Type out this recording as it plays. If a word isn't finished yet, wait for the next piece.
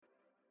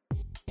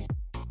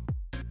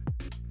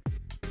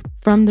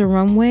From the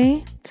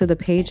runway to the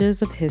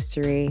pages of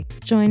history,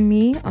 join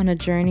me on a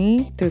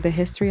journey through the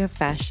history of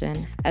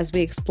fashion as we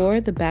explore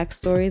the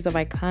backstories of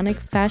iconic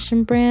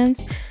fashion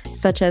brands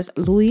such as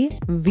Louis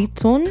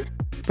Vuitton,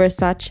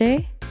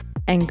 Versace,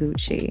 and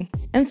Gucci,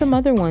 and some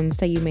other ones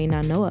that you may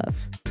not know of.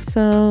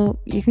 So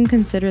you can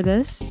consider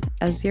this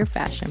as your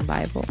fashion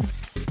Bible.